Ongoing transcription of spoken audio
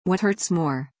What hurts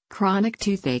more, chronic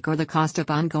toothache or the cost of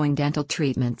ongoing dental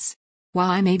treatments? While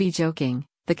I may be joking,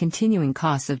 the continuing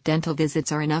costs of dental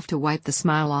visits are enough to wipe the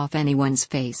smile off anyone's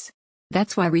face.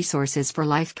 That's why Resources for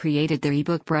Life created their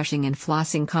ebook Brushing and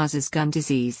Flossing Causes Gum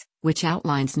Disease, which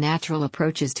outlines natural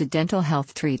approaches to dental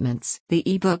health treatments. The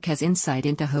ebook has insight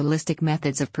into holistic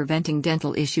methods of preventing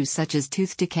dental issues such as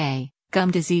tooth decay, gum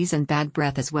disease and bad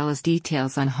breath, as well as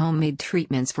details on homemade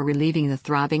treatments for relieving the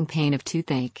throbbing pain of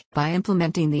toothache. By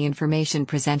implementing the information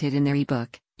presented in their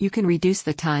ebook, you can reduce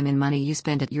the time and money you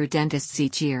spend at your dentist's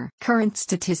each year. Current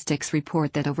statistics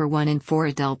report that over 1 in 4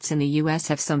 adults in the U.S.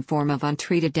 have some form of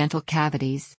untreated dental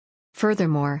cavities.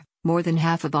 Furthermore, more than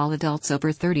half of all adults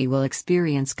over 30 will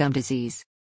experience gum disease.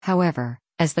 However,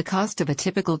 as the cost of a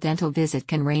typical dental visit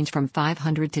can range from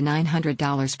 $500 to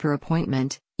 $900 per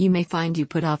appointment, you may find you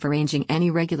put off arranging any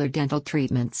regular dental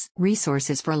treatments.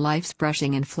 Resources for Life's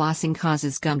Brushing and Flossing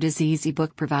Causes Gum Disease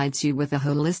ebook provides you with a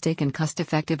holistic and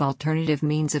cost-effective alternative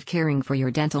means of caring for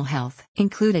your dental health.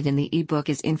 Included in the ebook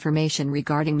is information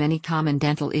regarding many common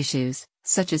dental issues,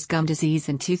 such as gum disease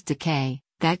and tooth decay,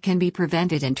 that can be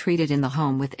prevented and treated in the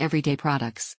home with everyday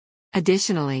products.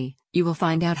 Additionally, you will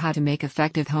find out how to make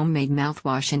effective homemade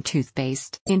mouthwash and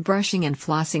toothpaste. In Brushing and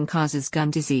Flossing Causes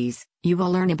Gum Disease, you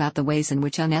will learn about the ways in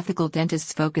which unethical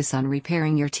dentists focus on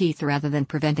repairing your teeth rather than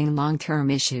preventing long-term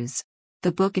issues.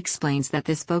 The book explains that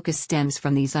this focus stems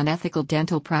from these unethical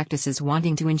dental practices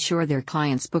wanting to ensure their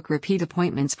clients book repeat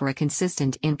appointments for a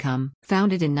consistent income.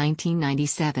 Founded in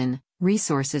 1997,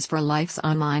 Resources for Life's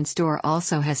online store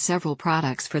also has several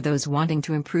products for those wanting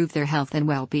to improve their health and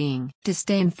well-being. To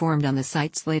stay informed on the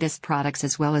site's latest products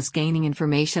as well as gaining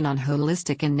information on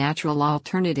holistic and natural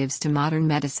alternatives to modern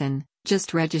medicine,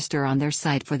 just register on their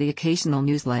site for the occasional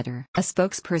newsletter. A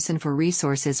spokesperson for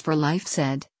Resources for Life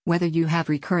said, "Whether you have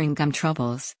recurring gum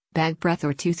troubles, bad breath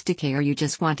or tooth decay, or you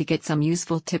just want to get some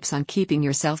useful tips on keeping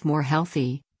yourself more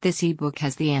healthy, this ebook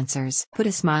has the answers." Put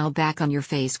a smile back on your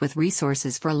face with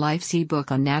Resources for Life's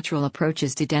ebook on natural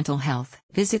approaches to dental health.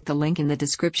 Visit the link in the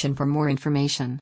description for more information.